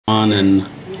And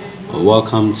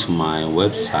welcome to my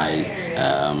website.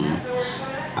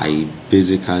 I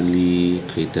basically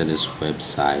created this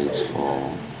website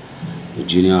for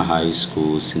junior high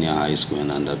school, senior high school,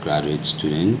 and undergraduate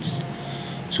students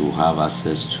to have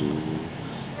access to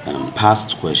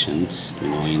past questions.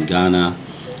 In Ghana,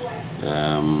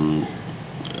 um,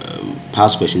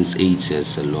 past questions aids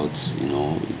us a lot.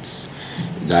 It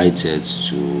guides us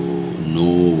to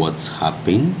know what's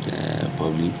happened,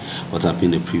 probably what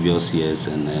happened the previous years,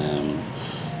 and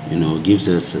gives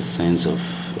us a sense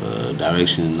of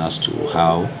direction as to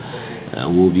how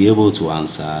we'll be able to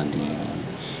answer the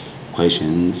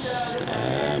questions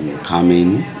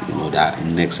coming, that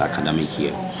next academic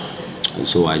year. And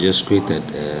so I just created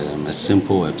a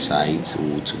simple website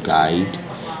to guide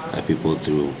people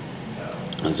through.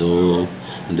 And so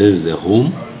this is the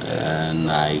home,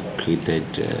 and I created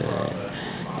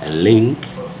a link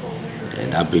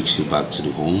that brings you back to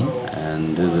the home,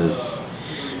 and this is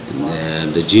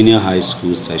the junior high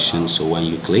school section. So when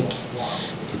you click,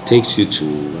 it takes you to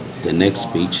the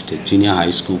next page, the junior high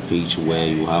school page, where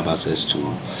you have access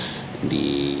to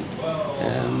the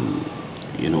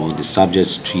the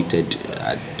subjects treated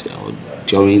at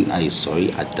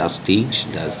that stage.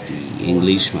 That's the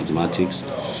English, mathematics,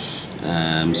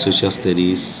 social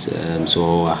studies.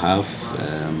 So I have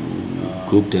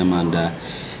grouped them under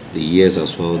the years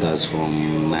as well. That's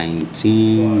from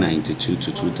 1992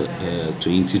 to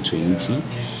 2020.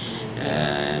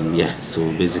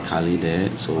 So basically there.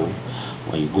 So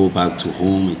when you go back to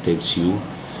home, it takes you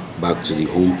back to the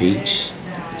home page.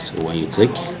 So when you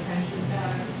click,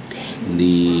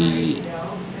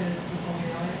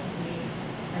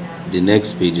 the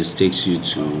next page takes you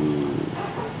to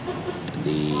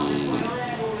the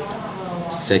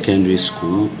secondary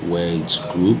school, where it's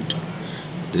grouped.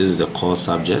 This is the core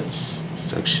subjects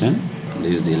section.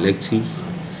 This is the elective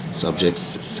subjects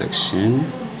section.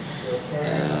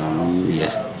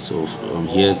 So from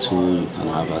here too, you can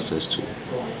have access to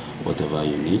whatever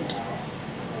you need.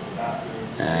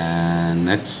 And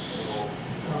next,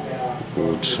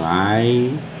 we'll try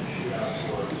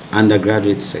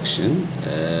undergraduate section.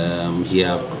 Here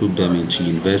I've grouped them into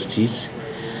universities.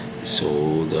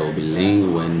 So there will be links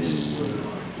when the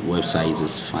website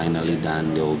is finally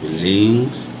done. There will be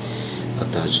links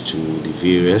attached to the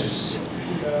various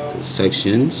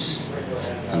sections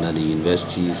under the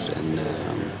universities, and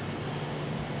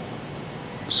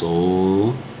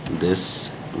so this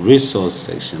resource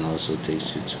section also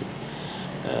takes you to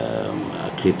I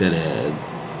created a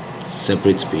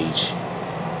separate page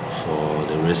for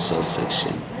the resource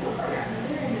section.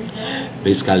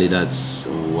 Basically, that's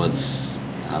what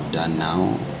I've done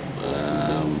now.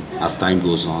 As time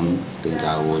goes on, I think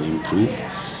I will improve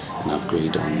and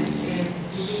upgrade on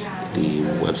the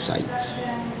website.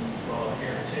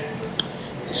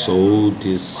 So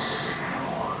this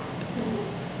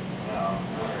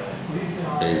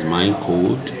is my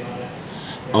code.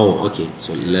 Oh, okay.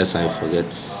 So lest I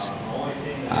forget,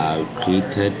 I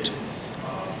created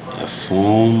a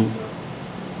form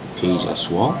page as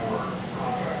well,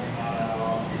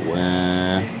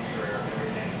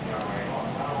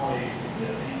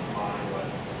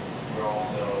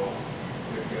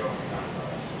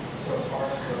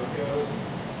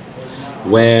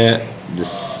 where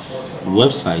this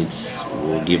websites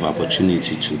will give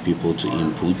opportunity to people to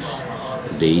input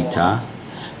data.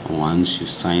 And once you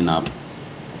sign up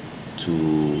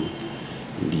to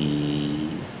the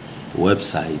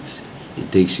website,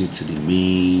 it takes you to the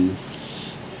main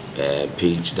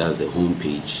page. That's the home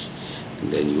page,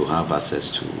 and then you have access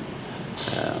to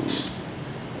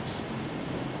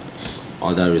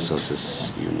other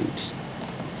resources you need.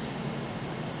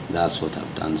 That's what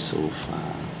I've done so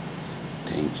far.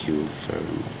 Thank you very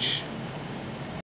much.